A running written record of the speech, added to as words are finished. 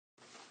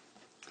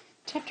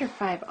Chapter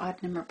 5,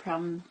 Odd Number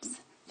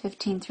Problems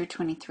 15 through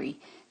 23.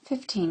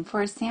 15.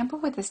 For a sample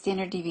with a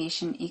standard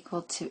deviation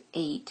equal to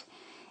 8,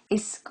 a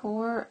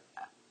score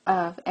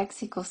of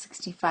x equals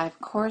 65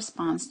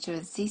 corresponds to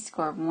a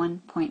z-score of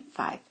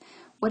 1.5.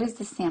 What does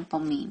the sample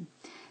mean?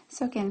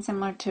 So again,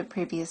 similar to a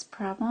previous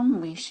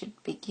problem, we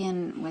should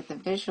begin with a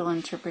visual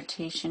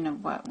interpretation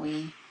of what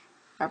we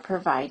are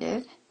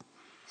provided.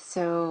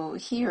 So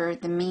here,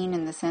 the mean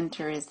in the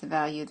center is the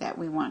value that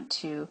we want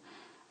to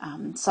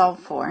solve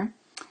for.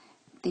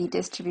 The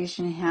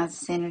distribution has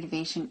standard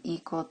deviation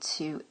equal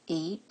to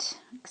 8.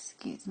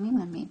 Excuse me,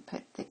 let me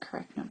put the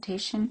correct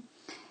notation.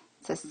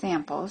 It's a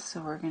sample,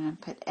 so we're going to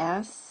put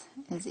S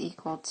is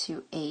equal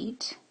to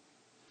 8.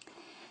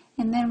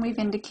 And then we've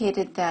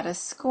indicated that a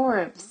score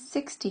of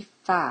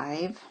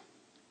 65,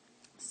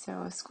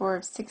 so a score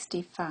of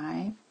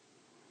 65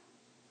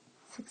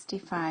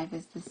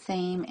 is the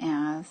same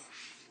as,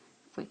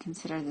 if we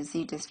consider the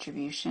z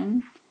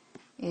distribution,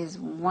 is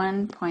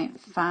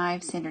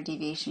 1.5 standard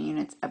deviation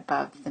units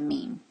above the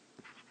mean.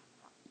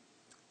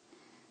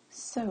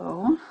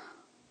 So,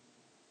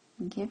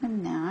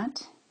 given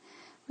that,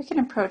 we can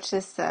approach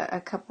this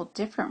a couple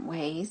different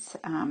ways.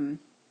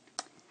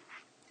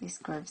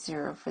 Z-score of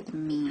 0 for the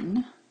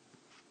mean.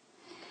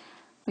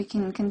 We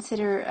can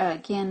consider,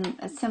 again,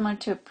 similar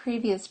to a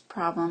previous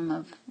problem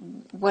of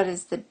what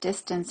is the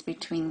distance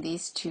between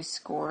these two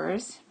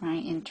scores,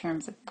 right, in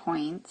terms of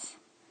points.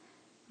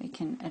 We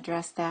can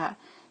address that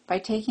by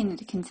taking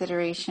into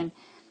consideration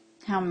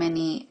how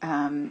many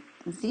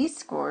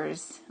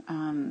z-scores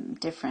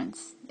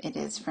difference it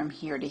is from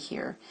here to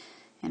here.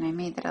 And I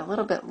made that a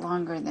little bit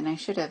longer than I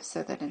should have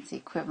so that it's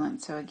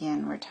equivalent. So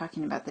again, we're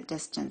talking about the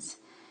distance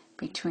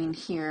between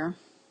here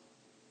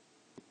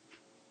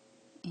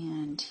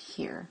and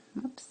here.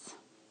 Oops.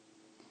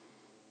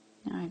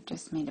 Now I've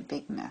just made a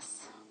big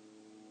mess.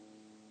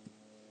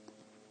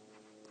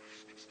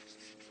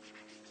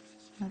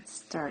 Let's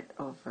start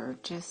over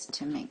just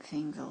to make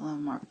things a little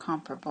more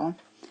comparable.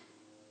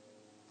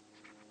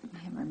 We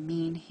have our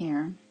mean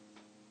here.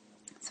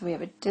 So we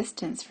have a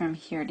distance from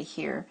here to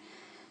here,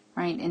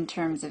 right, in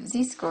terms of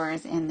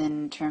z-scores and then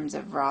in terms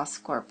of raw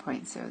score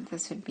points. So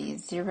this would be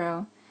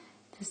 0,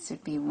 this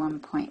would be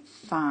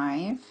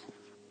 1.5.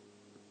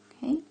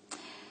 Okay.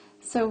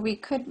 So we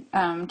could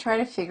try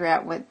to figure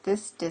out what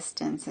this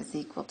distance is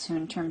equal to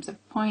in terms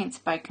of points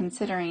by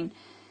considering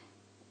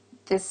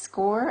the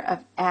score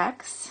of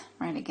x,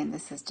 right, again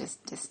this is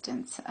just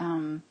distance,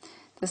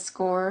 the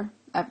score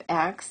of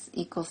x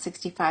equals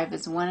 65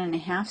 is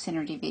 1.5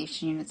 standard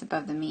deviation units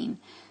above the mean.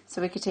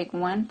 So we could take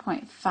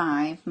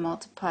 1.5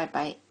 multiplied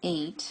by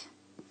 8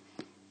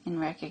 and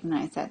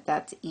recognize that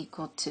that's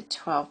equal to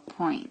 12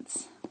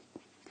 points.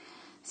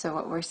 So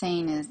what we're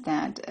saying is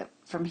that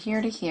from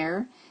here to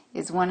here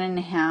is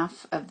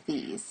 1.5 of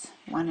these,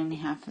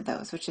 1.5 of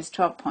those, which is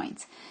 12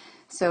 points.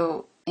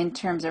 So in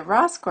terms of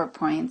raw score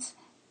points,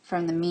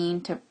 from the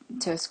mean to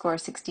a score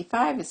of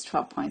 65 is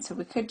 12 points. So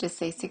we could just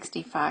say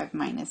 65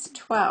 minus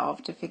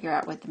 12 to figure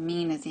out what the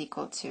mean is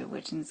equal to,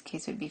 which in this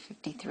case would be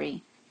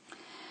 53.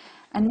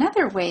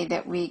 Another way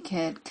that we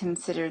could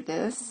consider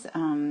this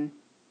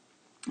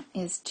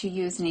is to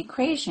use an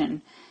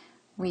equation.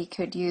 We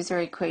could use our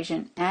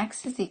equation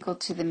x is equal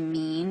to the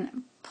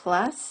mean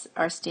plus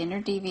our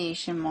standard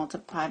deviation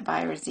multiplied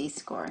by our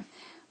z-score.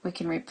 We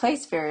can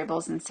replace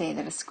variables and say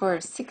that a score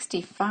of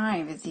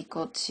 65 is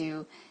equal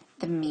to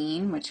the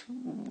mean, which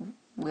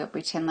we'll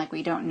pretend like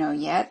we don't know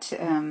yet,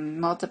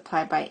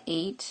 multiplied by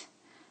 8,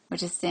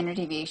 which is standard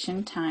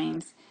deviation,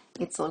 times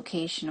its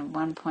location of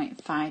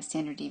 1.5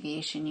 standard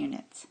deviation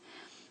units.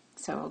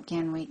 So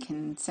again, we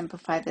can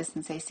simplify this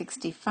and say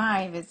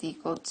 65 is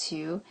equal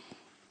to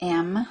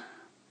m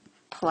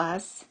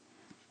plus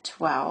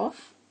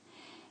 12.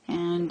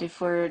 And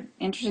if we're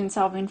interested in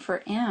solving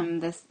for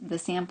m, the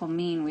sample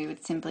mean, we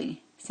would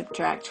simply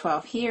subtract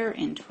 12 here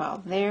and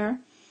 12 there,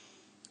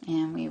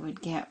 and we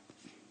would get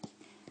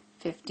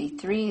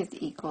 53 is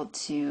equal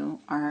to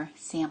our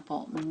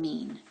sample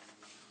mean.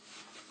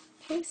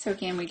 Okay, so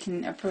again, we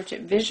can approach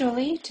it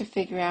visually to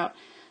figure out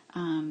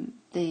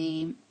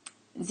the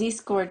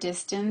z-score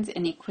distance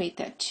and equate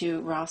that to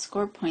raw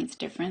score points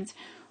difference,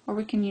 or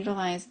we can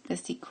utilize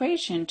this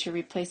equation to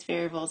replace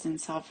variables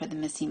and solve for the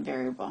missing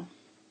variable.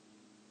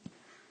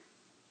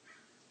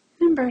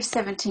 Number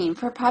 17.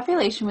 For a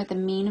population with a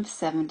mean of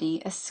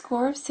 70, a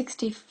score of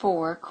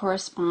 64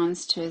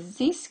 corresponds to a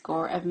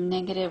z-score of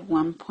negative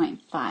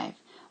 1.5.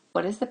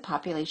 What is the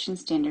population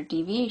standard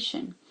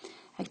deviation?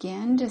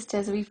 Again, just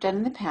as we've done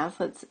in the past,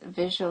 let's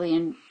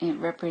visually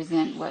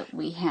represent what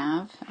we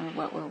have or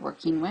what we're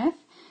working with.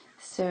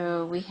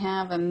 So we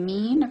have a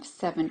mean of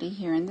 70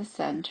 here in the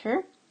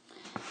center.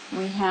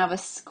 We have a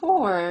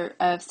score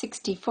of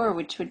 64,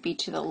 which would be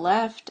to the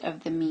left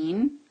of the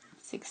mean,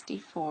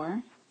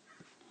 64.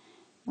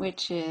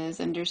 Which is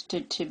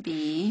understood to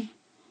be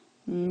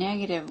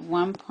negative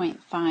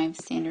 1.5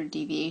 standard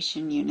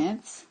deviation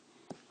units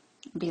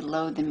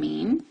below the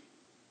mean.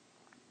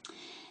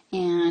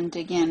 And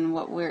again,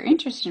 what we're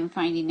interested in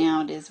finding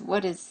out is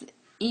what is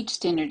each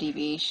standard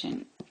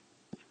deviation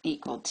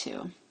equal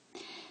to.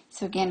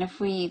 So again, if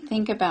we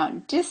think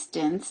about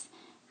distance,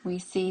 we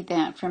see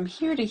that from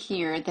here to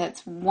here,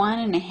 that's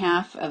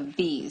 1.5 of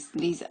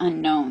these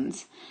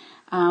unknowns,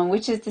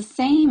 which is the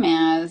same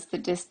as the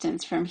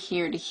distance from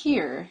here to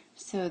here.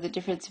 So the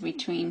difference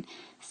between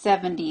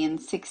 70 and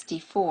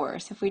 64.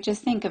 So if we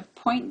just think of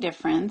point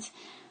difference,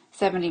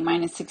 70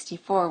 minus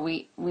 64,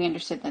 we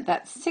understood that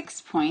that's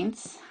 6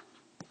 points,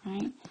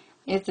 right?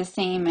 It's the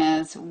same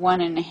as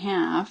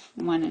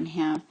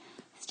 1.5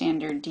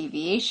 standard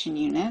deviation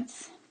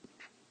units.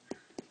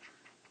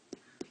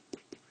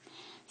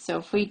 So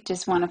if we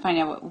just want to find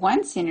out what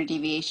 1 standard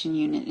deviation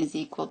unit is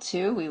equal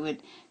to, we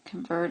would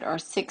convert our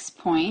 6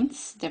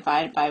 points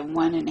divided by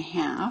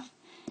 1.5,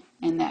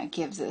 and that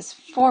gives us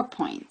 4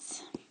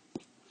 points.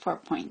 4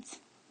 points.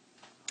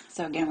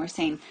 So again, we're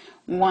saying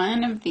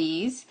one of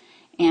these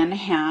and a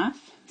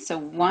half. So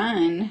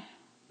 1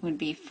 would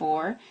be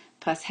 4,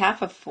 plus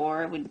half of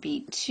 4 would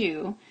be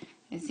 2,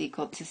 is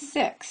equal to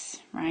 6,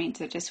 right?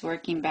 So just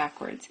working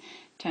backwards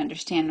to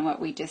understand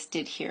what we just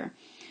did here.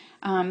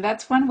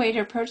 That's one way to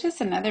approach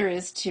this. Another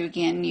is to,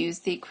 again, use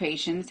the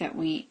equations that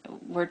we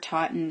were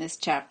taught in this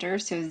chapter.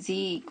 So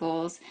z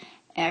equals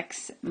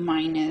x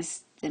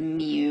minus the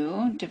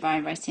mu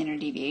divided by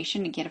standard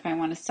deviation. Again, if I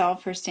want to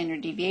solve for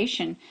standard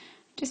deviation,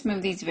 just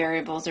move these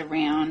variables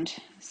around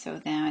so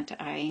that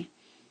I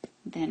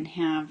then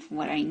have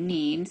what I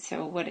need.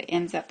 So what it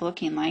ends up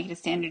looking like, the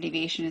standard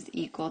deviation is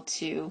equal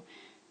to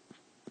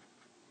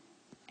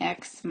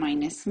x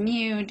minus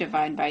mu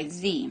divided by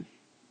z.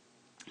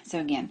 So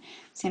again,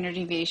 standard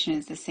deviation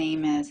is the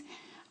same as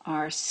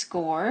our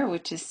score,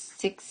 which is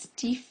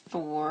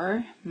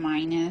 64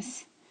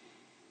 minus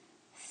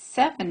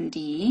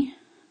 70,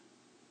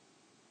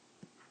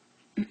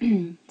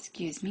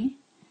 excuse me,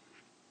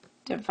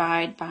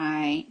 divide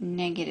by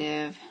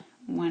negative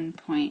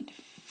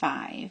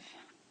 1.5.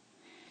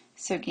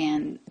 So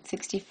again,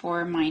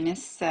 64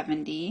 minus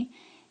 70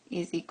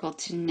 is equal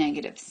to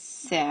negative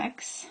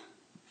 6.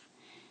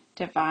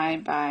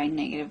 Divide by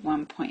negative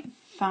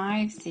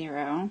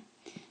 1.50,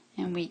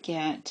 and we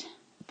get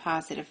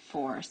positive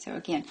 4. So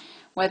again,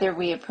 whether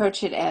we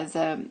approach it as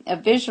a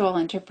visual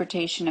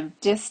interpretation of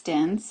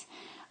distance,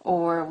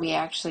 or we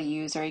actually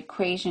use our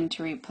equation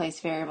to replace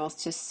variables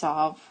to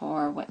solve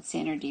for what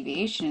standard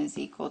deviation is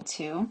equal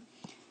to,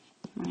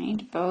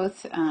 right?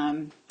 Both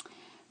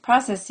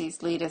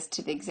processes lead us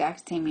to the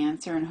exact same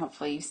answer, and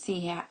hopefully you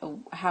see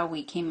how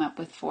we came up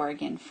with 4.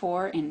 Again,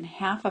 4 and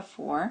half of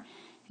 4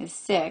 is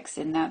 6,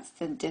 and that's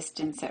the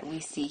distance that we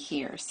see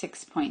here,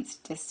 6 points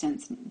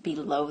distance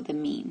below the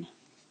mean.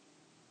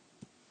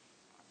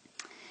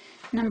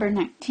 Number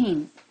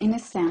 19, in a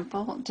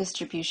sample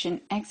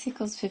distribution, x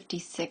equals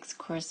 56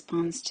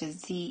 corresponds to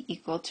z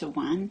equal to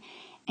 1,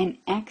 and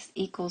x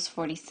equals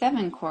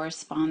 47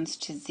 corresponds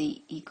to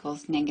z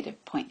equals negative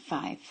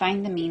 0.5.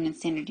 Find the mean and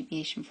standard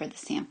deviation for the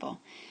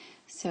sample.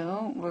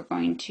 So we're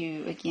going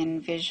to,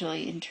 again,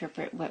 visually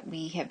interpret what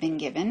we have been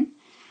given.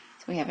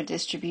 So we have a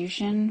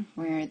distribution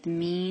where the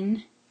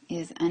mean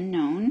is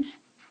unknown.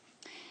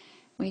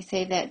 We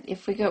say that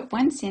if we go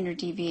 1 standard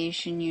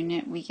deviation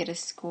unit, we get a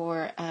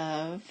score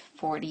of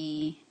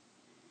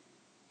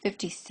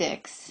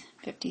 56,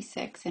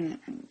 and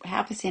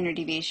half a standard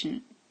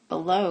deviation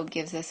below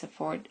gives us a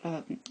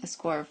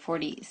score of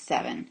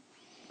 47.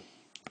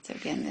 So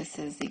again, this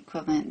is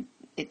equivalent.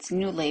 Its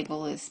new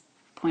label is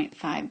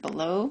 0.5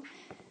 below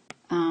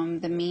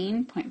the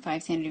mean,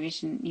 0.5 standard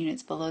deviation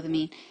units below the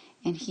mean,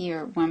 and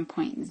here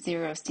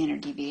 1.0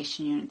 standard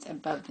deviation units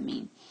above the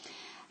mean.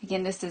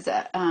 Again, this is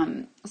a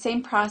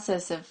same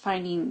process of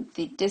finding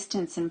the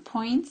distance in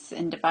points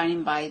and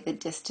dividing by the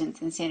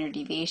distance in standard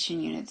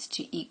deviation units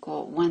to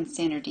equal 1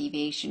 standard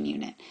deviation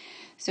unit.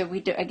 So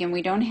we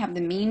don't have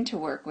the mean to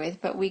work with,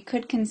 but we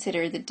could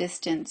consider the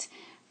distance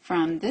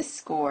from this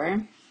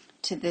score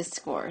to this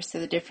score. So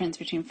the difference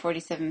between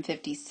 47 and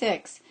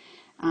 56.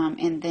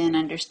 And then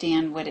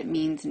understand what it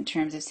means in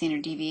terms of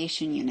standard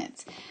deviation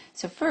units.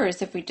 So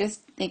first, if we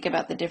just think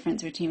about the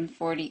difference between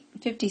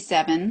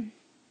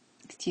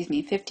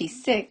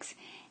 56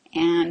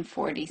 and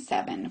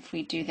 47, if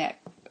we do that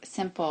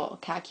simple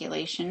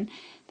calculation,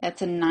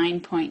 that's a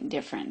 9-point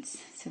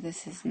difference. So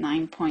this is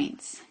 9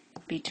 points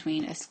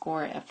between a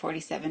score of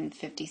 47 and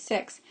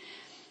 56.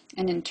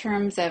 And in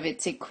terms of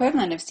its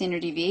equivalent of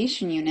standard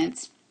deviation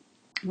units,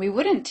 we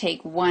wouldn't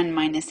take 1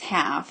 minus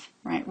half,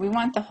 right? We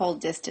want the whole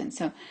distance.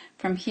 So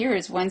from here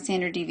is 1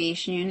 standard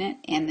deviation unit,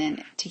 and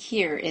then to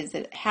here is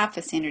half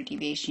a standard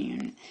deviation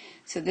unit.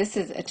 So this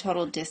is a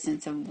total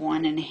distance of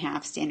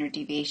 1.5 standard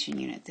deviation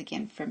units.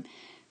 Again,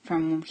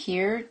 from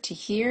here to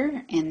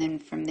here, and then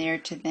from there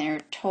to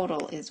there,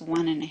 total is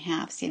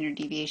 1.5 standard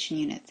deviation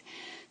units.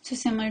 So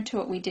similar to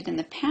what we did in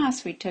the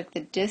past, we took the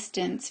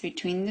distance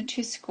between the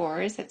two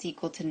scores, that's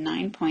equal to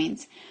 9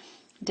 points,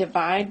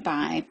 divide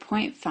by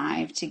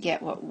 0.5 to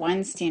get what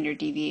 1 standard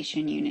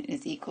deviation unit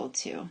is equal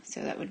to. So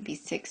that would be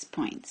 6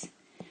 points.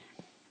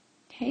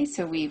 Okay,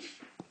 so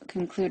we've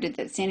concluded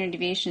that standard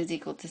deviation is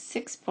equal to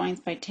 6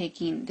 points by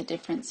taking the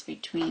difference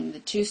between the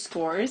two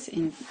scores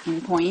in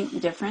point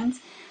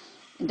difference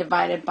and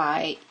divided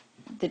by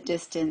the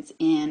distance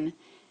in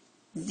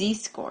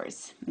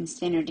z-scores, in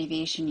standard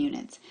deviation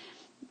units.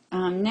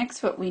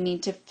 Next, what we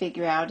need to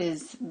figure out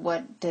is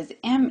what does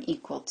m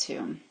equal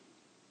to?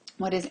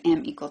 What is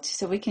m equal to?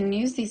 So we can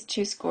use these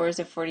two scores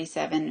of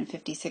 47 and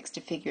 56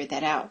 to figure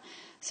that out.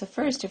 So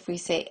first, if we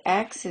say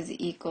x is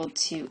equal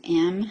to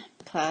m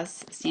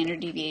plus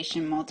standard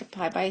deviation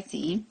multiplied by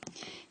z,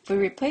 if we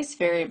replace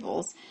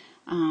variables,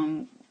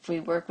 if we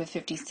work with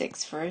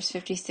 56 first,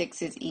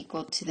 56 is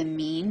equal to the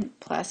mean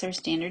plus our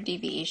standard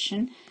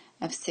deviation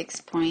of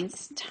 6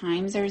 points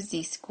times our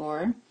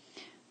z-score,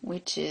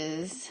 which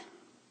is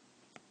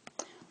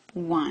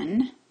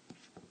 1.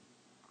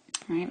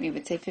 All right, we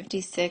would say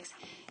 56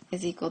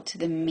 is equal to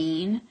the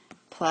mean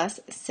plus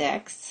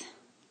 6.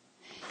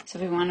 So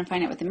if we want to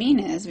find out what the mean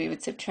is, we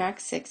would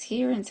subtract 6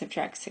 here and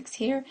subtract 6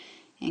 here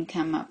and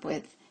come up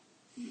with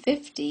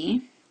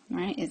 50,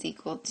 right, is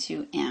equal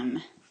to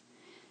m.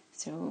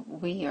 So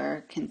we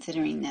are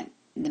considering that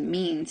the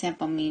mean,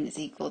 sample mean, is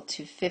equal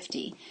to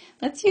 50.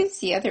 Let's use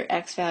the other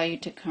x value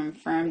to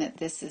confirm that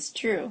this is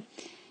true.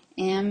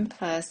 M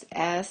plus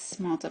s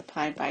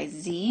multiplied by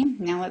z.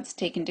 Now let's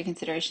take into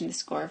consideration the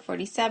score of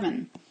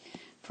 47.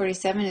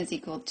 47 is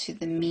equal to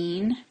the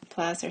mean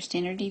plus our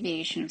standard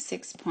deviation of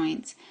 6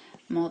 points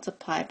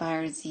multiplied by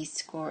our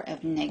z-score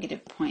of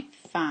negative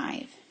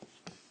 0.5.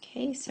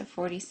 Okay, so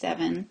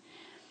 47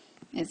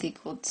 is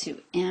equal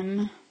to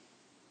m,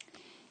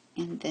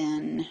 and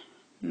then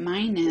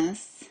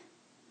minus,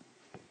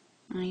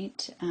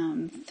 right,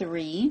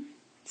 3.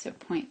 So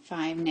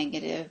 0.5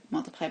 negative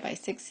multiplied by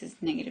 6 is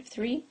negative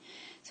 3.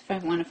 So if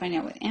I want to find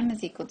out what m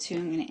is equal to,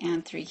 I'm going to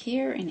add 3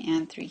 here and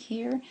add 3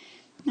 here.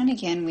 And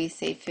again, we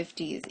say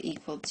 50 is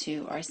equal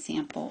to our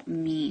sample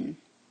mean.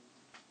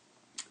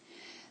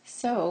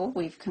 So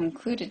we've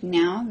concluded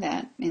now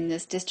that in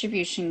this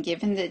distribution,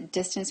 given the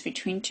distance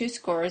between two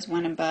scores,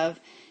 one above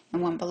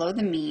and one below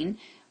the mean,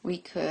 we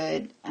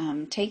could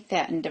take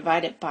that and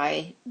divide it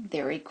by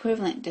their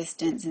equivalent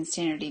distance in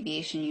standard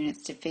deviation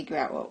units to figure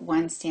out what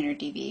one standard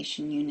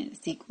deviation unit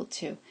is equal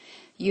to.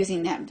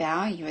 Using that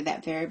value or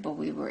that variable,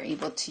 we were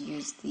able to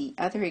use the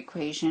other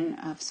equation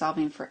of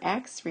solving for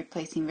x,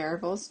 replacing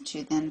variables,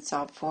 to then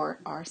solve for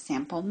our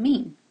sample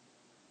mean.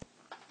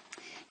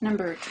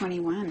 Number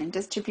 21, a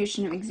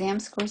distribution of exam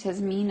scores has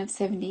a mean of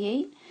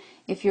 78.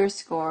 If your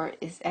score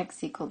is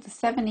x equal to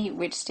 70,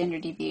 which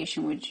standard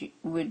deviation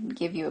would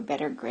give you a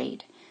better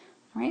grade?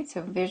 All right,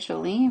 so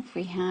visually, if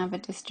we have a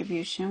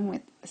distribution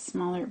with a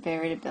smaller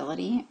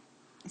variability,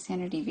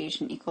 standard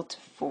deviation equal to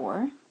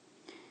 4,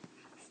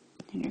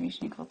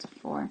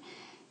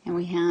 and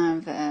we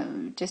have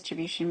a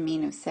distribution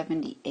mean of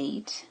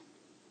 78.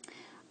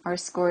 Our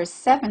score is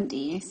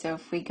 70, so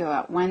if we go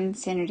out one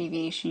standard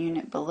deviation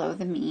unit below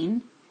the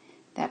mean,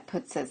 that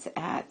puts us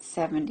at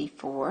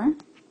 74.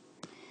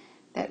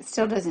 That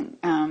still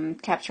doesn't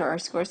capture our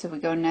score, so we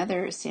go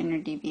another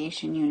standard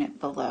deviation unit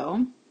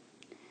below.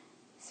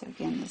 So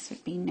again, this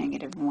would be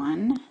negative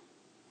 1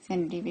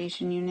 standard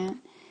deviation unit,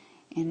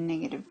 and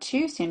negative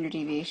 2 standard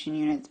deviation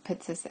units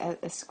puts us at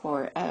a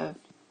score of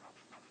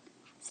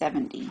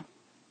 70.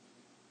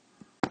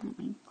 Let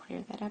me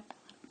clear that up a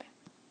little bit.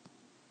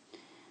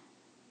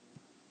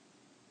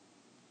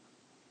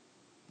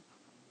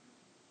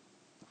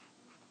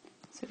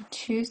 So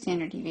 2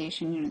 standard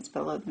deviation units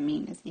below the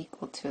mean is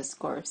equal to a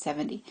score of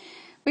 70.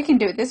 We can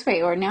do it this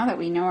way, or now that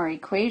we know our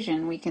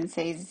equation, we can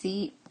say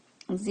z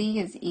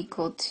is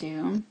equal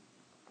to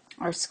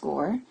our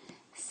score,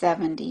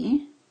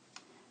 70,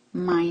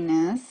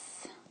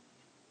 minus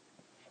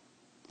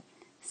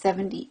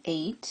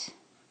 78,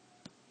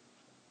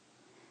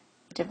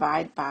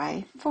 divide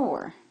by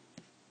 4.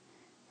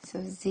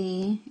 So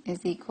z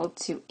is equal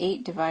to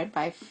 8 divided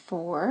by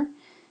 4,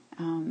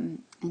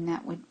 and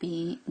that would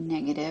be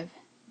negative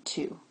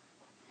 2.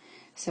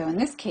 So in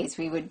this case,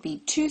 we would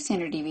be 2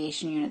 standard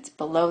deviation units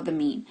below the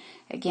mean.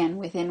 Again,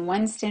 within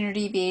one standard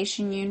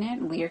deviation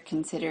unit, we are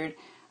considered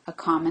a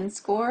common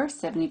score.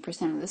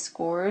 70% of the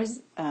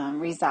scores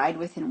reside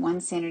within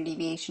one standard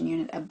deviation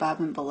unit above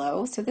and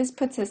below. So this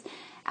puts us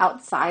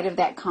outside of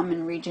that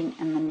common region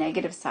on the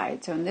negative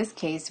side. So in this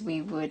case,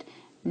 we would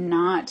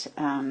not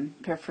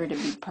prefer to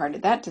be part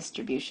of that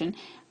distribution.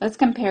 Let's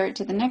compare it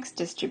to the next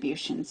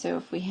distribution. So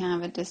if we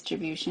have a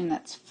distribution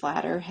that's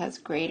flatter, has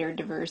greater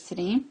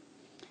diversity,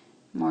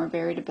 more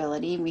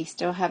variability, we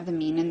still have the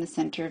mean in the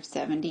center of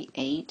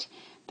 78,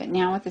 but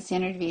now with the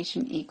standard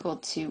deviation equal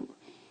to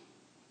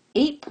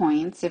 8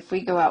 points, if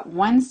we go out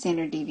one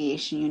standard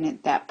deviation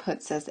unit, that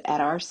puts us at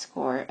our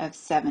score of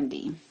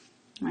 70.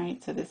 All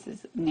right, so this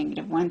is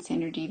negative 1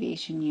 standard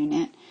deviation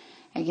unit.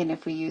 Again,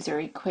 if we use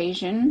our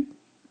equation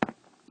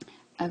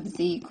of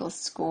z equals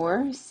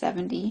score,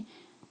 70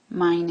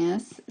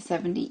 minus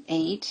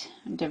 78,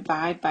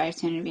 divide by a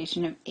standard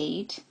deviation of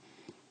 8,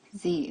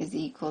 z is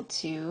equal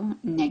to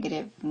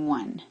negative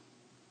 1.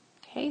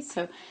 Okay,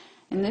 so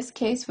in this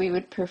case, we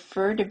would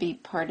prefer to be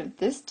part of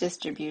this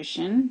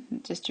distribution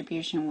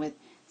with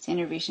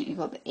standard deviation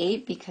equal to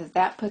 8, because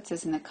that puts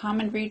us in the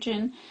common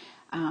region,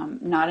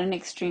 not an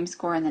extreme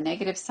score on the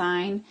negative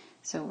sign.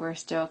 So we're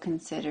still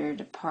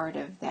considered a part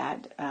of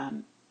that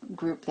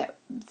group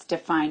that's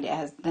defined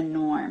as the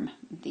norm,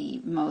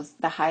 the most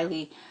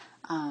highly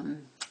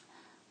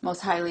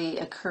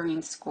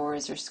occurring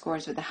scores, or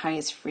scores with the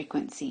highest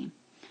frequency.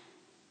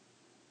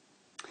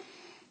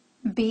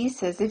 B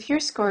says, if your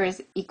score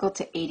is equal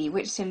to 80,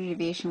 which standard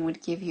deviation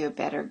would give you a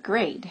better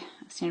grade?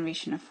 Standard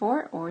deviation of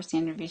 4 or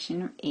standard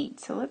deviation of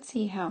 8? So let's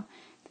see how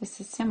this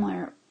is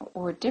similar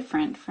or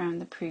different from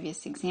the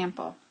previous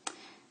example.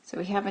 So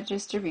we have a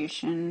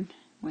distribution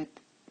with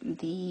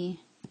the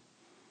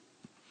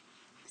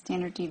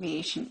standard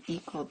deviation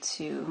equal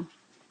to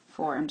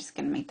 4. I'm just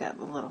going to make that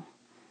a little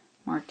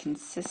more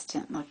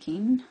consistent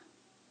looking.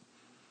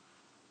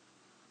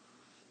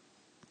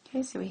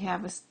 Okay, so we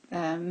have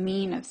a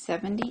mean of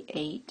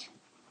 78.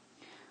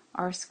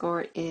 Our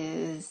score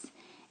is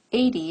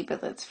 80,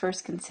 but let's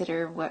first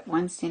consider what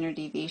one standard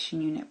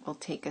deviation unit will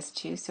take us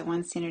to. So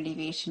one standard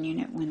deviation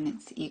unit, when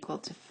it's equal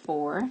to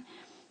 4,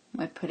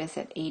 would put us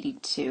at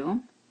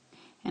 82.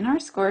 And our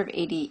score of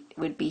 80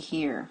 would be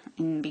here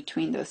in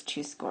between those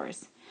two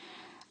scores.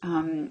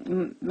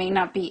 May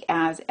not be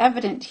as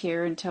evident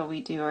here until we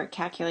do our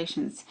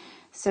calculations.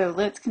 So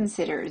let's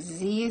consider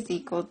Z is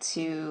equal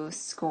to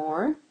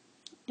score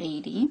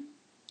 80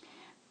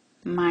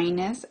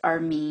 minus our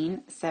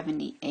mean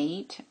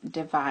 78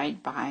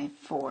 divide by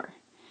 4.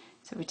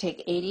 So we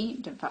take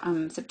 80,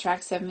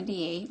 subtract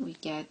 78, we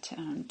get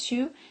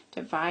 2,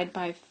 divide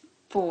by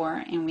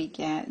 4, and we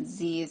get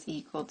Z is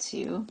equal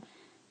to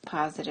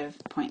positive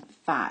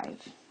 0.5.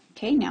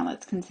 Okay, now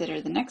let's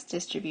consider the next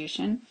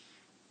distribution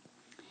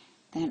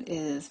that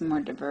is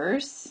more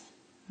diverse,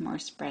 more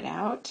spread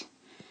out,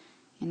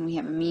 and we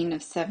have a mean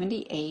of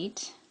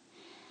 78.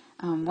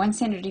 One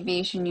standard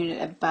deviation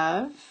unit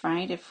above,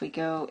 right? If we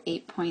go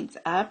 8 points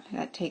up,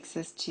 that takes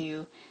us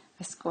to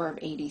a score of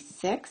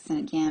 86. And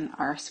again,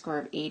 our score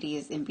of 80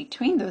 is in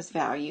between those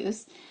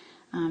values.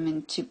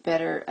 And to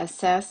better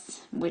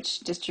assess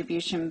which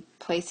distribution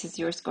places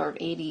your score of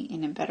 80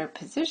 in a better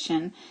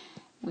position,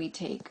 we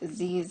take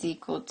Z is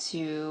equal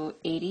to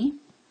 80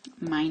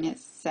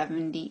 minus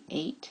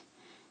 78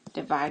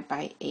 divide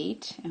by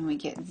 8, and we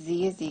get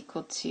Z is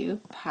equal to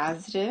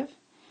positive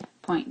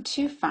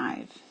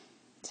 0.25.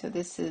 So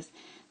this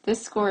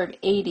score of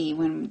 80,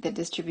 when the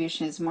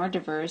distribution is more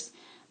diverse,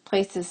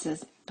 places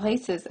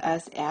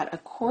us at a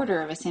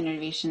quarter of a standard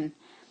deviation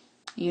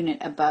unit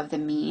above the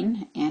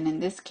mean, and in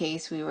this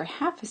case we were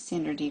half a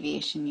standard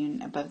deviation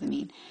unit above the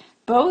mean.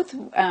 Both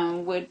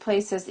would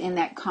place us in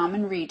that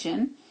common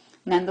region.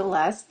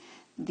 Nonetheless,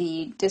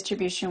 the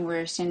distribution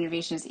where standard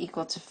deviation is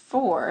equal to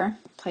 4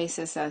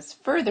 places us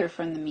further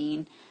from the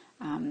mean,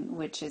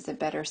 which is a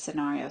better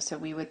scenario. So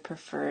we would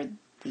prefer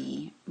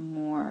the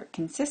more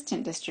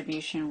consistent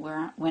distribution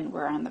when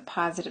we're on the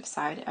positive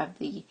side of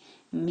the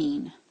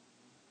mean.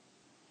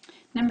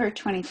 Number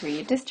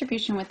 23, a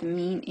distribution with a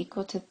mean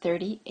equal to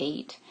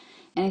 38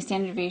 and a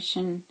standard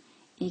deviation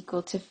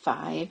equal to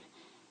 5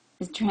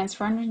 is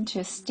transformed into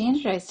a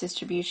standardized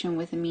distribution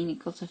with a mean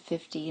equal to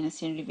 50 and a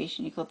standard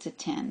deviation equal to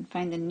 10.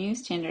 Find the new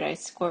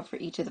standardized score for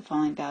each of the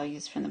following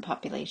values from the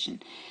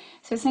population.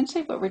 So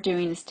essentially what we're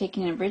doing is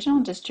taking an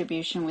original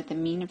distribution with a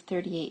mean of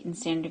 38 and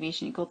standard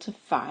deviation equal to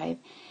 5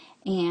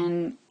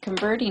 and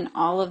converting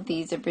all of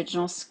these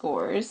original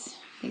scores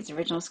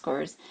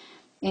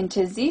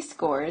into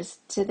z-scores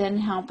to then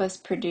help us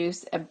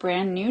produce a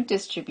brand new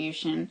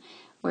distribution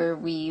where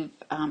we've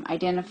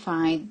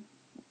identified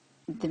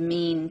the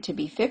mean to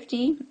be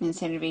 50 and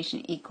standard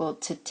deviation equal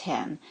to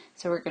 10.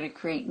 So we're going to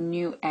create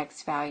new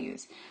x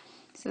values.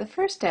 So the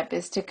first step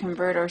is to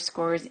convert our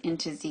scores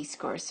into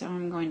z-scores. So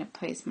I'm going to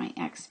place my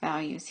x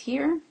values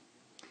here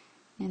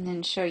and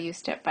then show you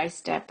step by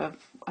step of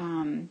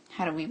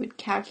how we would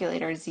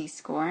calculate our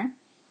z-score.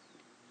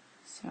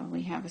 So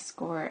we have a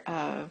score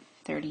of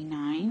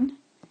 39,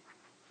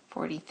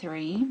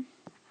 43,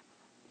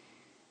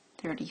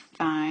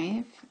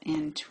 35,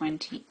 and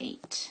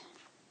 28.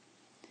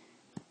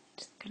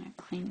 Just going to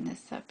clean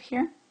this up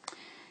here.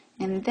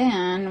 And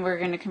then we're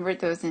going to convert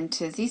those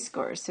into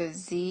z-scores. So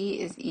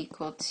z is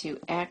equal to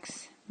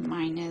x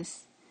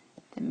minus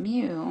the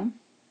mu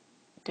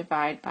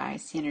divided by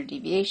standard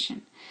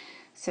deviation.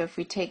 So if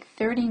we take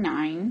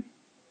 39,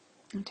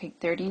 I'll take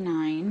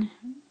 39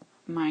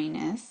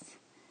 minus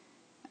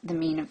the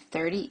mean of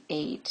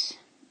 38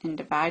 and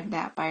divide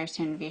that by our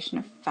standard deviation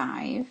of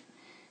 5,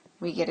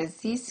 we get a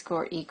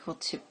z-score equal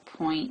to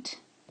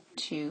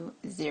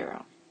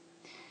 0.20.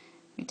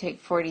 We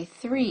take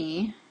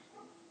 43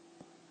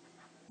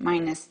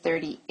 minus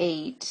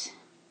 38,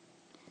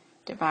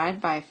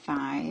 divide by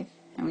 5,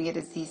 and we get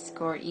a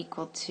z-score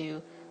equal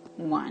to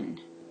 1.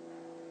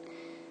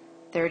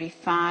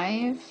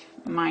 35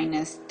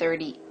 minus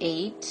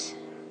 38,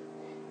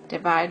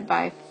 divide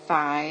by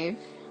 5,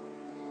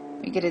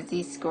 we get a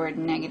z-score of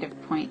negative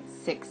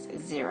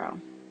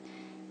 0.60.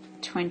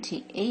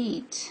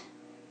 28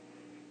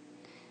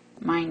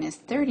 minus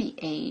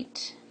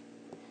 38,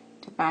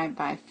 divide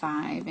by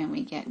 5, and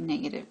we get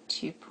negative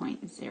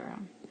 2.0.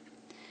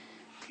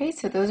 Okay,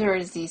 so those are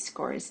our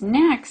z-scores.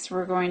 Next,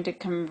 we're going to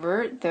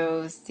convert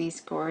those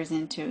z-scores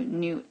into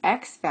new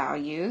x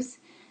values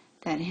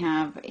that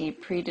have a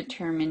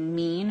predetermined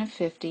mean of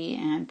 50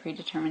 and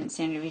predetermined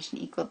standard deviation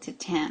equal to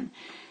 10.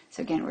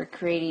 So again, we're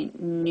creating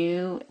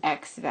new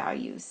x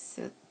values.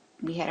 So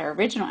we had our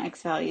original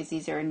x values,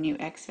 these are our new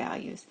x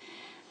values.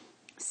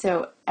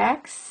 So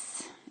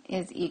x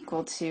is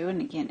equal to,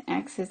 and again,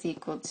 x is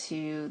equal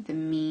to the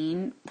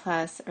mean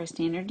plus our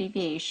standard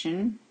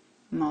deviation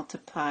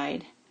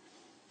multiplied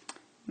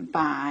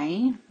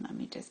by, let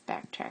me just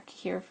backtrack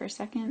here for a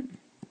second,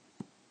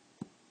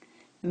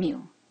 mu.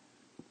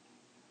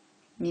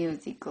 Mu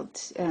is equal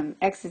to,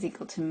 x is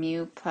equal to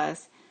mu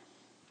plus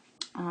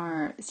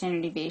our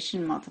standard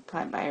deviation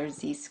multiplied by our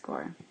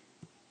z-score.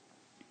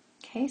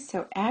 Okay,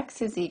 so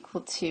x is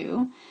equal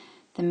to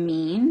the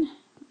mean,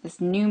 this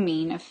new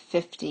mean of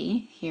 50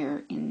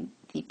 here in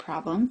the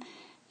problem,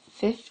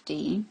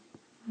 50,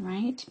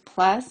 right,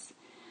 plus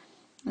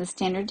the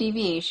standard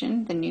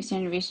deviation, the new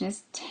standard deviation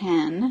is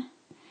 10,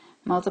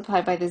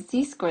 multiplied by the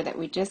z-score that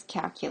we just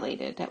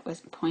calculated, that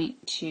was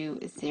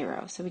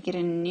 0.20. So we get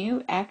a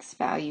new x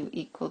value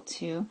equal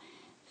to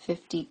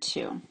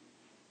 52.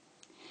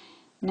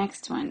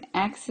 Next one,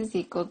 x is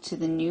equal to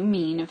the new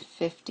mean of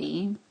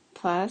 50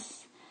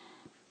 plus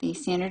the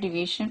standard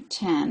deviation of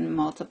 10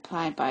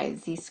 multiplied by a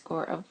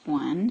z-score of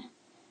 1.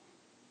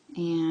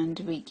 And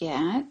we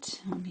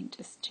get, let me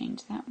just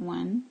change that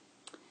 1,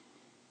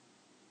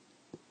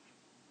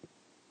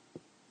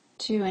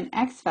 to an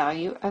x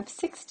value of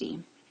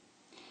 60.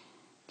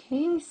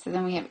 Okay, so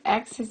then we have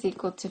x is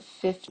equal to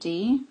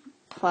 50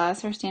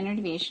 plus our standard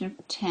deviation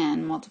of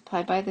 10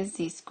 multiplied by the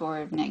z-score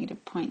of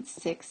negative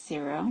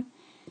 0.60,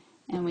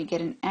 and we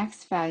get an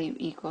x value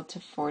equal to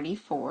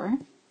 44.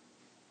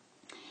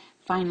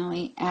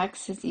 Finally,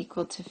 x is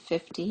equal to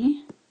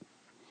 50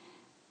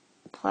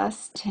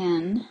 plus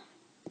 10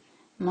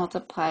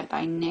 multiplied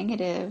by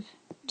negative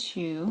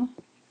 2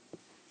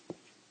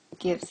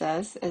 gives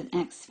us an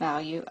x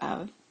value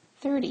of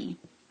 30.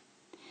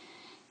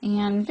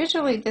 And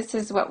visually, this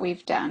is what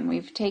we've done.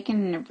 We've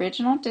taken an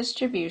original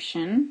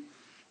distribution.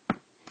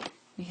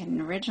 We had an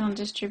original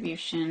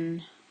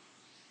distribution.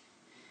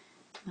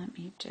 Let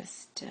me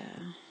just...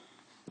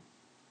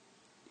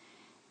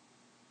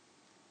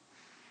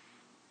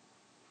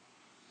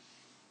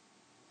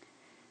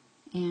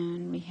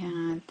 and we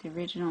had the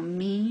original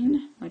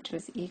mean, which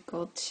was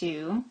equal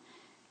to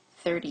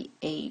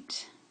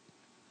 38.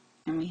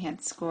 And we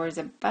had scores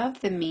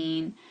above the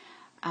mean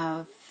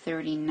of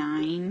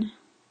 39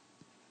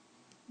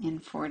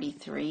 and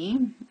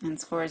 43, and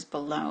scores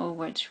below,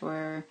 which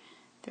were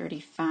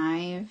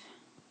 35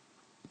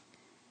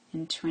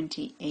 and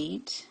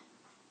 28.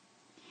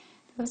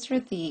 Those were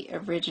the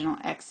original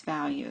x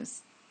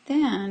values.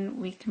 Then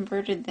we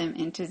converted them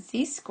into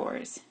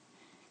z-scores.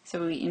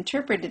 So we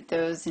interpreted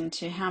those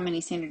into how many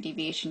standard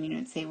deviation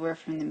units they were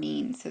from the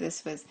mean. So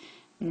this was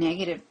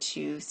negative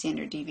 2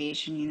 standard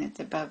deviation units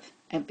below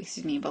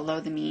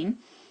the mean.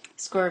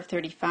 Score of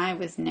 35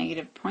 was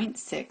negative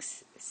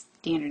 0.6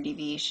 standard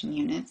deviation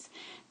units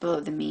below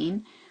the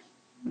mean.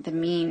 The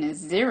mean is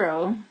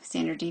 0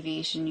 standard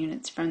deviation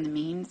units from the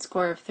mean.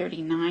 Score of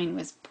 39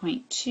 was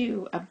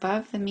 0.2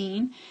 above the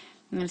mean,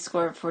 and the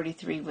score of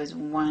 43 was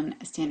 1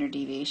 standard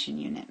deviation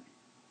unit.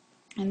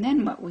 And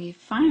then what we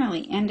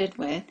finally ended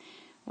with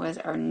was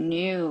our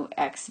new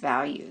x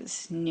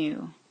values,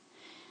 new.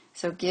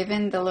 So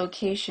given the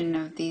location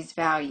of these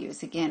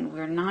values, again,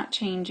 we're not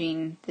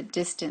changing the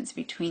distance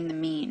between the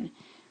mean.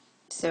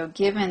 So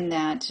given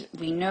that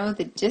we know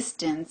the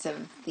distance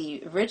of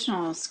the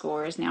original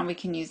scores, now we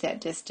can use that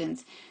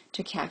distance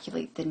to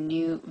calculate the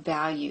new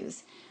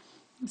values.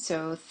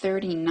 So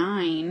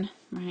 39,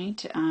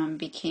 right,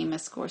 became a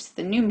score. So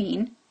the new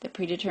mean, the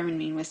predetermined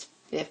mean, was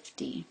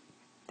 50.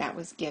 That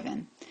was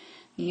given.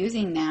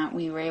 Using that,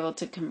 we were able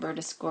to convert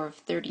a score of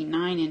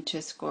 39 into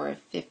a score of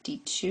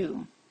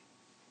 52,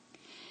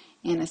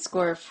 and a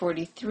score of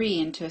 43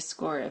 into a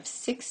score of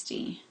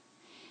 60,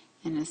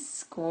 and a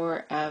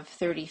score of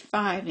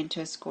 35 into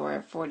a score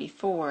of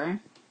 44,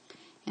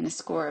 and a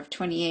score of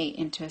 28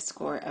 into a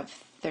score of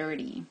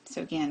 30.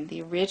 So again,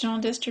 the original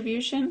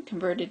distribution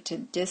converted to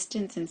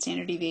distance and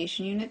standard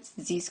deviation units,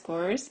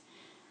 z-scores,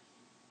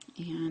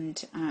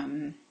 and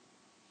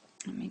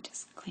let me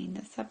just clean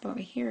this up over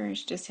here. I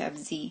should just have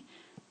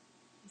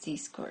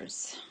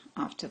z-scores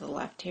off to the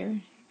left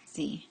here,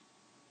 z.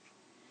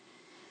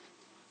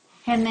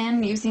 And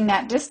then using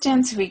that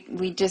distance,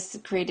 we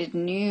just created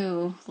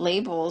new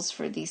labels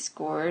for these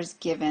scores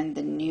given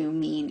the new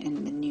mean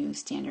and the new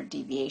standard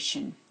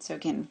deviation. So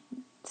again,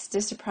 it's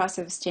just a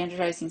process of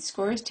standardizing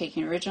scores,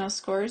 taking original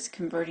scores,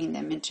 converting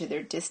them into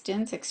their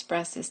distance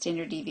expressed as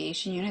standard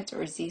deviation units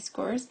or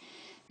z-scores,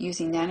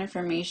 using that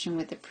information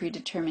with the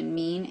predetermined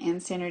mean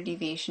and standard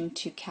deviation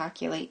to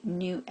calculate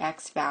new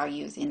x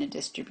values in a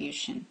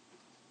distribution.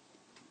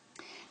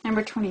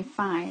 Number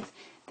 25.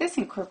 This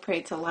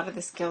incorporates a lot of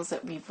the skills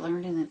that we've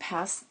learned in the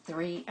past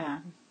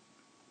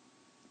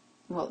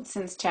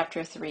since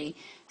chapter 3.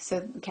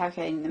 So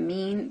calculating the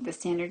mean, the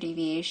standard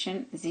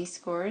deviation,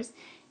 z-scores,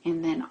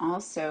 and then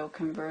also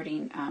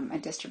converting a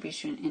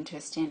distribution into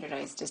a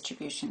standardized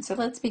distribution. So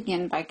let's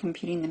begin by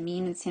computing the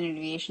mean and standard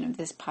deviation of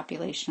this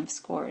population of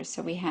scores.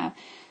 So we have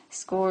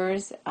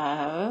scores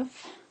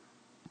of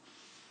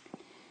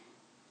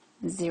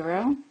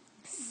 0,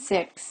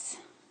 6,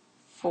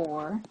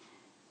 4,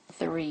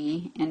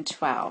 3, and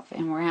 12.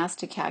 And we're asked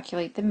to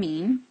calculate the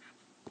mean.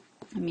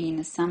 The mean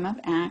is sum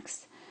of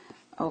x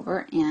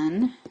over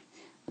n.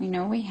 We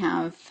know we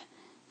have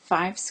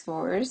 5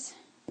 scores.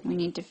 We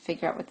need to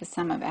figure out what the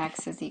sum of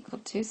x is equal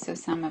to. So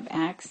sum of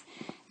x,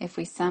 if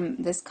we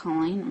sum this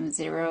column of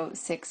 0,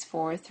 6,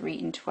 4, 3,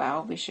 and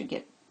 12, we should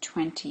get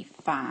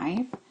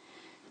 25.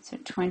 So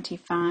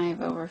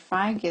 25 over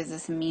 5 gives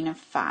us a mean of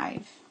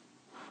 5.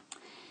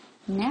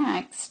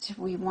 Next,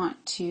 we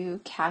want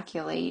to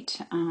calculate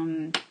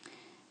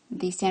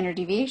the standard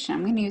deviation.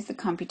 I'm going to use the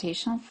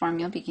computational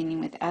formula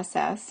beginning with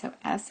SS. So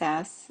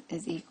SS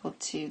is equal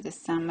to the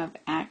sum of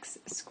x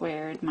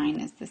squared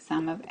minus the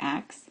sum of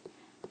x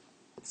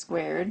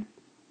squared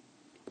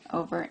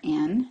over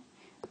n.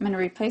 I'm going to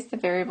replace the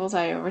variables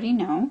I already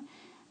know.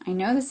 I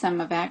know the sum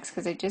of x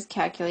because I just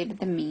calculated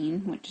the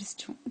mean, which is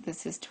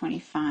this is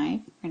 25. We're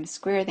going to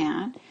square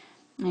that.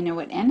 I know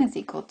what n is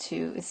equal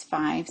to is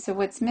 5. So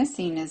what's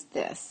missing is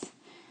this,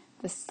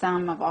 the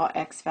sum of all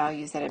x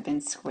values that have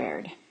been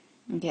squared.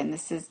 Again,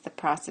 this is the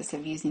process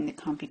of using the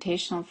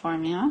computational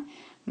formula.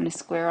 I'm going to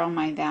square all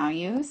my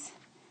values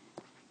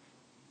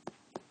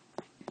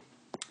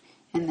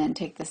and then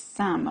take the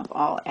sum of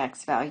all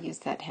x values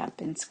that have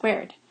been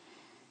squared.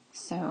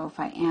 So if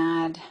I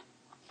add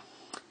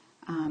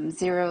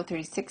 0,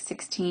 36,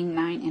 16,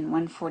 9, and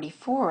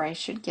 144, I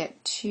should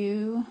get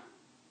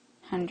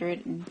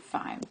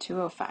 205.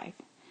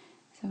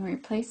 So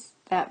replace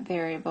that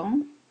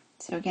variable.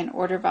 So again,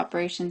 order of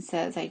operations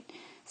says I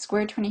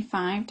square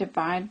 25,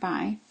 divide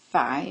by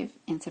 5,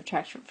 and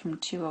subtract from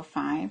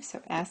 205.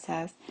 So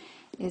SS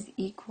is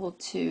equal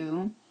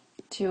to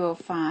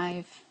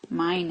 205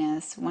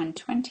 minus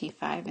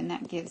 125, and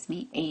that gives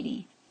me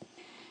 80.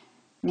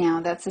 Now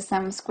that's the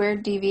sum of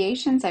squared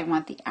deviations. I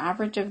want the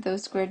average of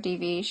those squared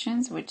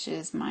deviations, which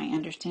is my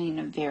understanding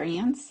of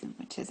variance,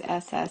 which is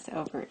SS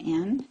over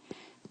n.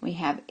 We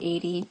have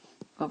 80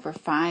 over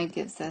 5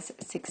 gives us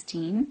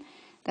 16.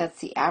 That's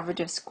the average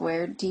of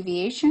squared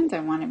deviations. I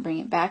want to bring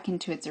it back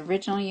into its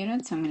original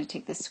unit, so I'm going to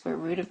take the square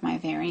root of my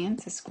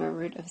variance. The square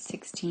root of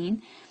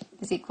 16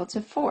 is equal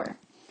to 4.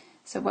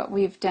 So what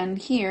we've done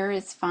here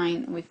is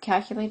we've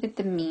calculated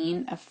the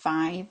mean of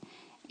 5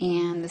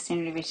 and the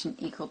standard deviation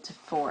equal to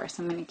 4.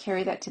 So I'm going to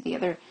carry that to the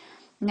other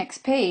next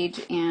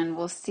page, and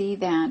we'll see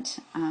that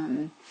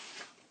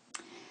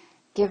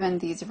given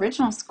these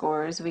original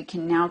scores, we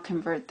can now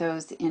convert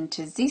those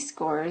into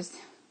z-scores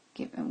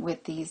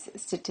with these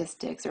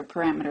statistics or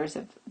parameters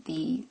of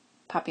the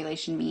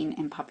population mean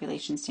and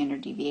population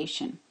standard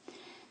deviation.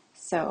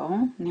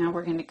 So now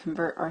we're going to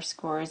convert our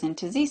scores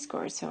into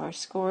z-scores. So our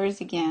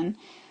scores again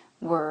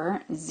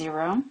were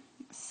 0,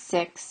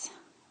 6,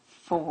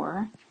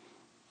 4,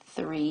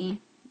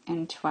 3,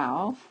 and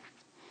 12.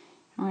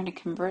 We're going to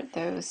convert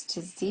those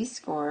to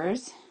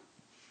z-scores.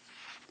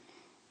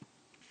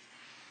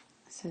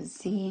 So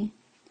z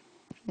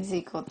is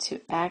equal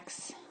to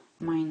x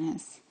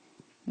minus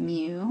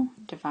mu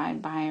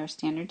divided by our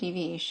standard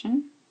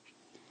deviation.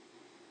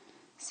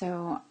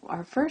 So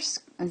our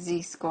first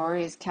z-score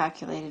is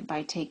calculated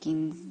by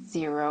taking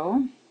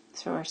 0.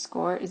 So our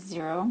score is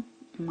 0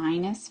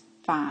 minus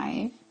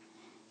 5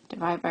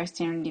 divided by our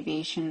standard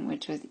deviation,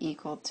 which was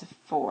equal to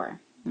 4.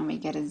 And we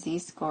get a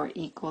z-score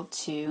equal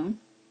to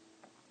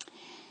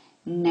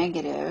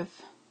negative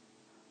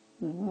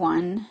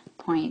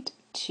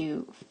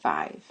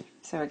 1.25.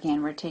 So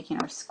again, we're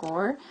taking our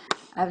score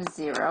of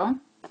 0,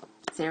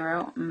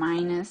 0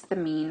 minus the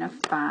mean of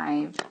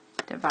 5,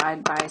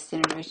 divided by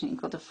standard deviation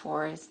equal to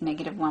 4 is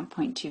negative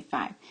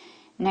 1.25.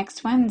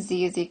 Next one,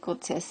 z is equal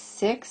to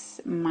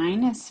 6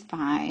 minus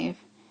 5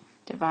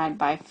 divided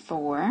by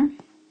 4,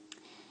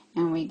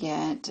 and we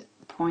get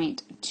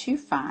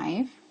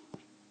 0.25.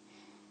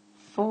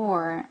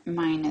 4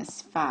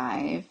 minus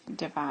 5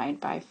 divided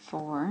by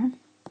 4,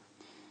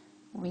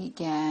 we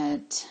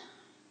get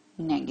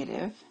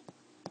negative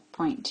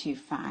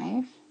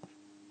 0.25.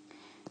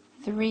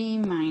 3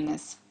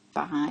 minus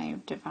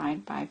 5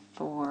 divided by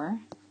 4,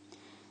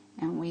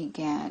 and we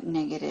get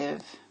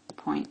negative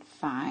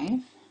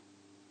 0.5.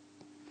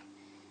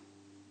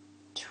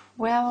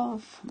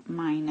 12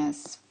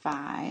 minus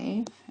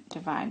 5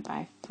 divided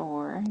by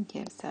 4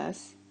 gives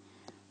us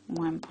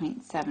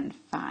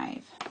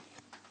 1.75.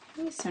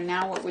 Okay, so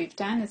now what we've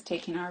done is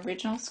taken our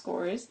original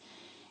scores,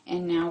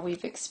 and now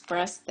we've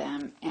expressed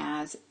them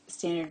as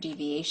standard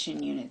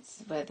deviation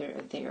units,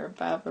 whether they are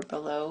above or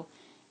below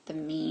the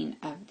mean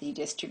of the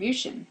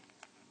distribution.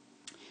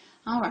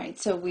 Alright,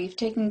 so we've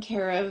taken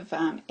care of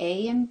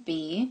A and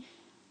B,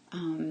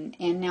 and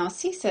now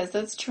C says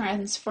let's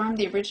transform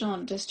the original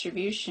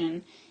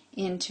distribution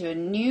into a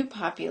new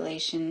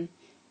population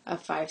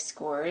of 5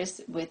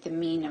 scores with a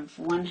mean of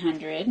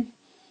 100.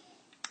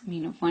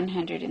 Mean of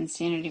 100 and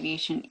standard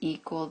deviation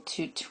equal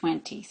to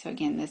 20. So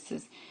again, this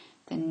is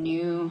the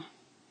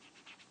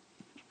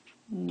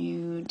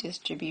new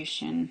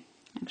distribution.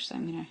 Actually,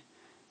 I'm going to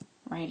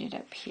write it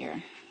up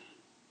here.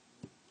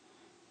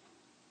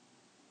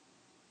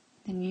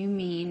 The new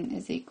mean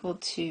is equal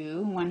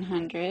to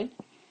 100,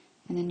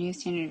 and the new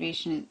standard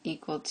deviation is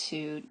equal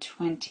to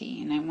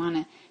 20. And I want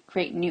to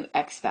create new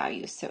x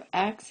values. So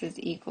x is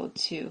equal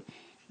to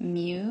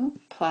mu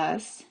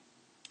plus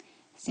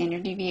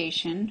standard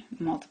deviation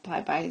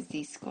multiplied by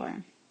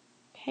z-score.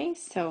 Okay,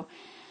 so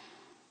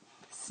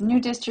this new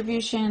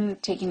distribution,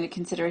 taking into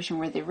consideration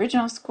where the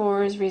original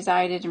scores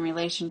resided in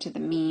relation to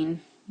the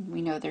mean.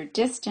 We know their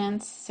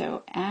distance,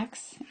 so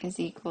x is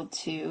equal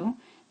to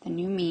the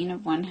new mean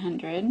of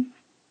 100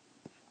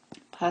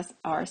 plus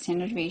our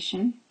standard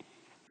deviation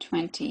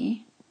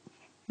 20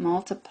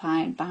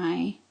 multiplied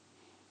by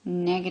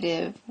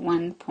negative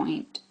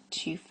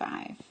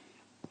 1.25.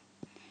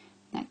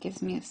 That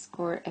gives me a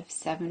score of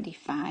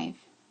 75.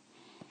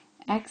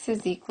 X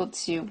is equal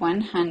to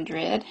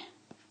 100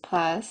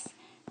 plus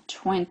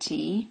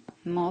 20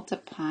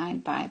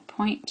 multiplied by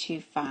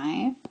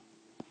 0.25,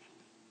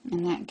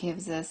 and that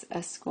gives us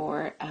a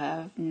score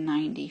of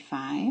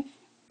 95.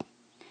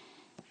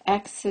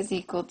 X is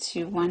equal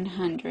to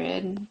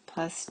 100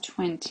 plus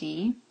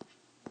 20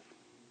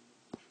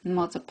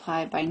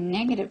 multiplied by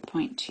negative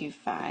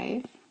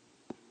 0.25,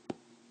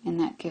 and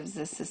that gives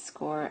us a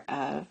score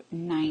of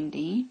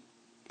 90.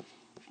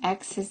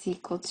 X is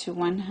equal to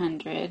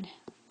 100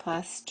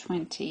 plus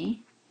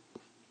 20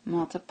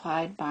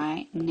 multiplied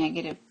by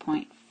negative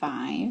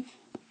 0.5,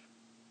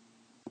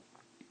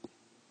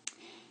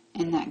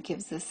 and that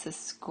gives us a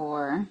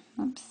score,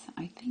 oops,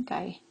 I think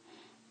I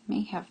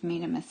may have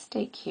made a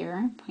mistake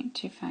here,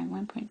 0.25,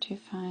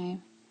 1.25.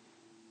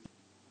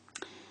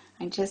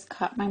 I just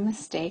caught my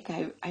mistake.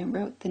 I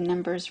wrote the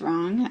numbers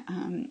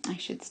wrong. I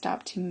should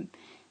stop to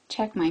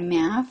check my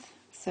math.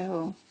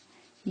 So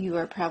you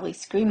are probably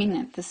screaming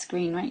at the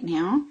screen right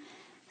now.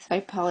 So I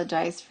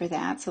apologize for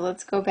that. So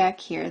let's go back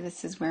here.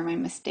 This is where my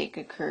mistake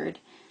occurred.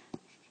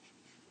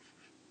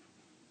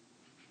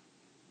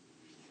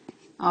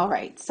 All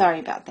right, sorry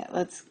about that.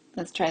 Let's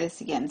try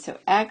this again. So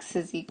x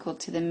is equal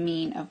to the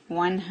mean of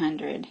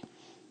 100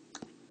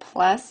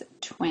 plus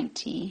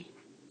 20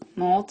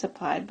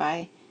 multiplied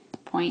by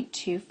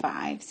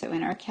 0.25. So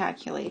in our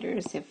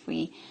calculators, if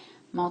we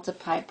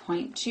multiply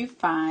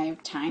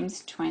 0.25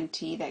 times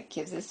 20, that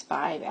gives us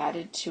 5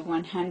 added to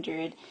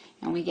 100,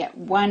 and we get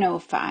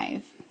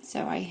 105.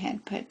 So I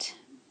had put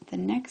the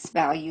next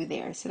value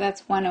there. So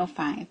that's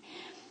 105.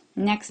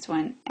 Next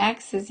one,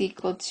 x is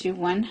equal to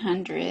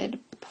 100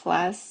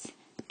 plus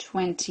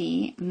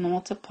 20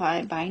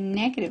 multiplied by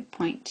negative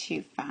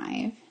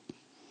 0.25.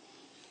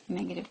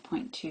 Negative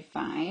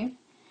 0.25.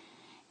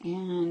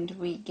 And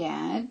we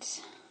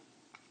get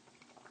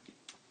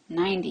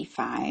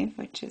 95,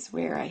 which is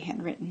where I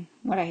had written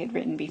what I had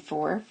written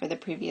before for the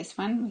previous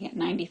one. We get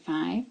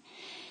 95.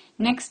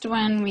 Next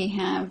one we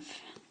have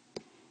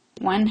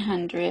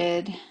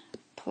 100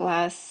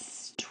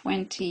 plus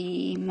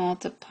 20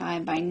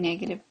 multiplied by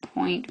negative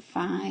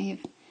 0.5,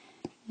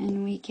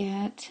 and we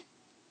get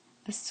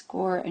a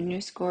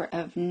new score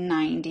of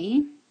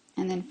 90.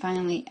 And then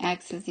finally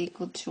x is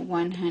equal to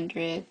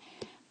 100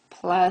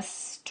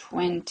 plus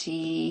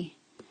 20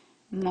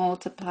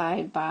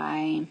 multiplied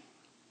by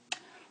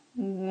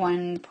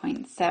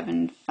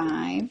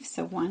 1.75,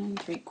 so 1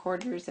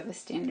 3/4 of a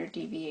standard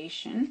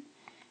deviation.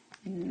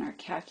 And in our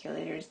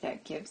calculators,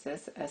 that gives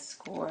us a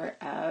score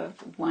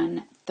of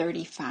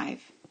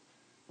 135.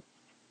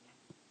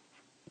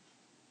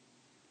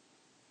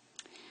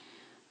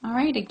 All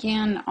right,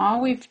 again,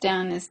 all we've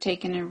done is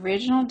take an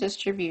original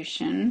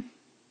distribution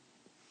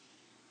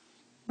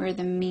where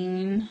the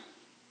mean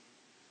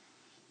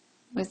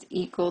was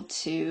equal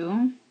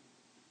to,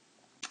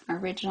 our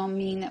original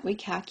mean that we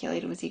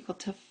calculated was equal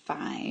to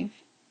 5.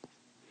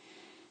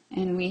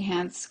 And we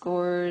had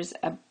scores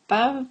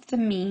above the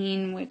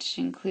mean, which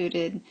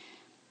included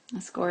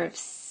a score of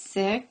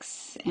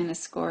 6 and a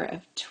score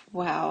of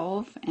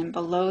 12. And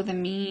below the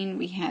mean,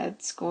 we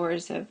had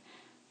scores of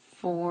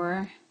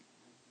 4,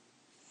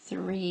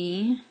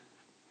 3,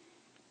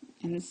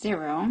 and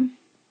 0.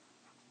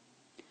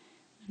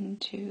 1,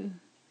 2,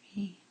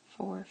 3,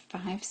 4,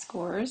 5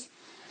 scores.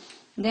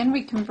 Then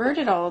we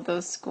converted all of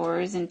those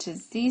scores into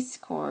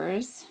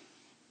z-scores.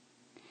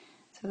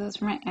 So those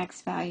were my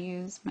x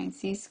values. My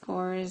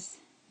z-scores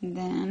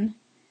then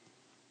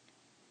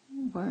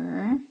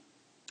were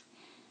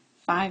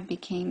 5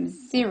 became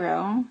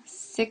 0,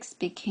 6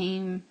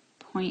 became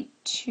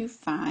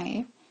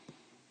 0.25,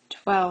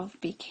 12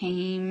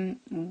 became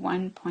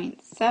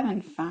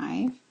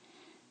 1.75,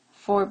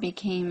 4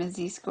 became a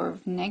z-score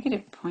of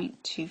negative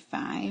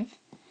 0.25,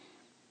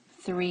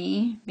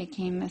 3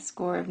 became a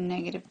score of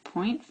negative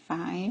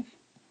 0.5,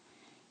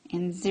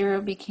 and 0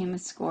 became a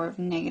score of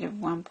negative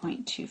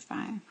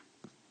 1.25.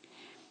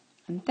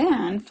 And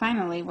then,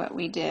 finally, what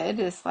we did,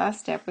 this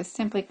last step, was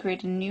simply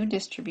create a new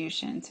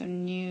distribution, so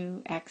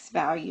new x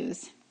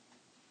values.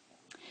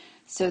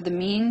 So the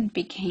mean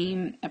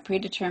became a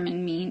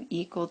predetermined mean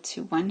equal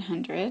to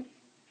 100,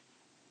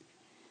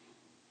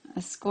 a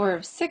A score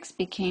of 6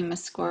 became a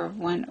score of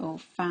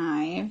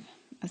 105.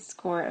 A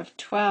score of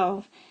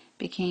 12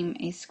 became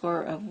a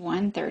score of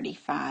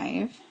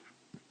 135.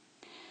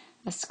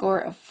 A score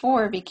of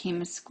 4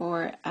 became a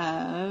score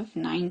of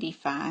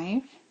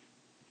 95.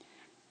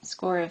 A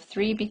score of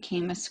 3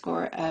 became a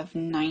score of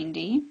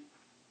 90.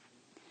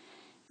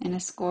 And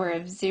a score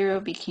of 0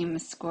 became a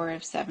score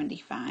of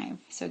 75.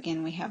 So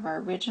again, we have our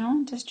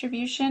original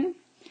distribution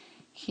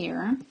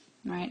here,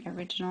 right?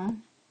 Original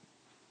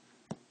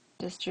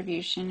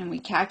distribution, and we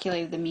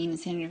calculated the mean and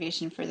standard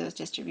deviation for those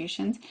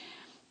distributions.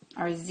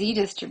 Our z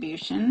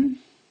distribution,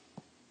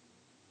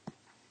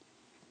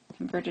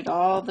 converted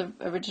all the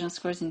original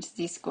scores into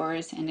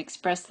z-scores and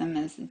expressed them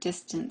as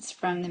distance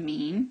from the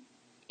mean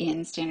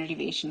in standard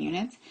deviation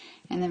units.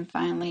 And then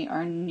finally,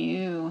 our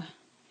new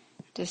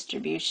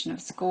distribution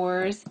of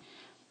scores.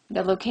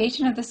 The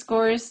location of the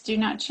scores do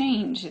not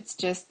change. It's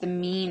just the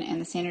mean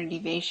and the standard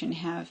deviation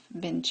have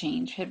been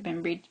changed, have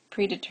been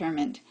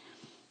predetermined.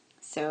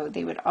 So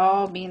they would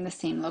all be in the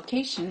same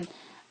location.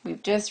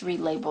 We've just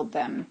relabeled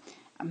them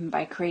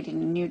by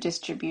creating a new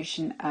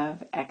distribution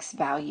of x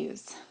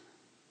values.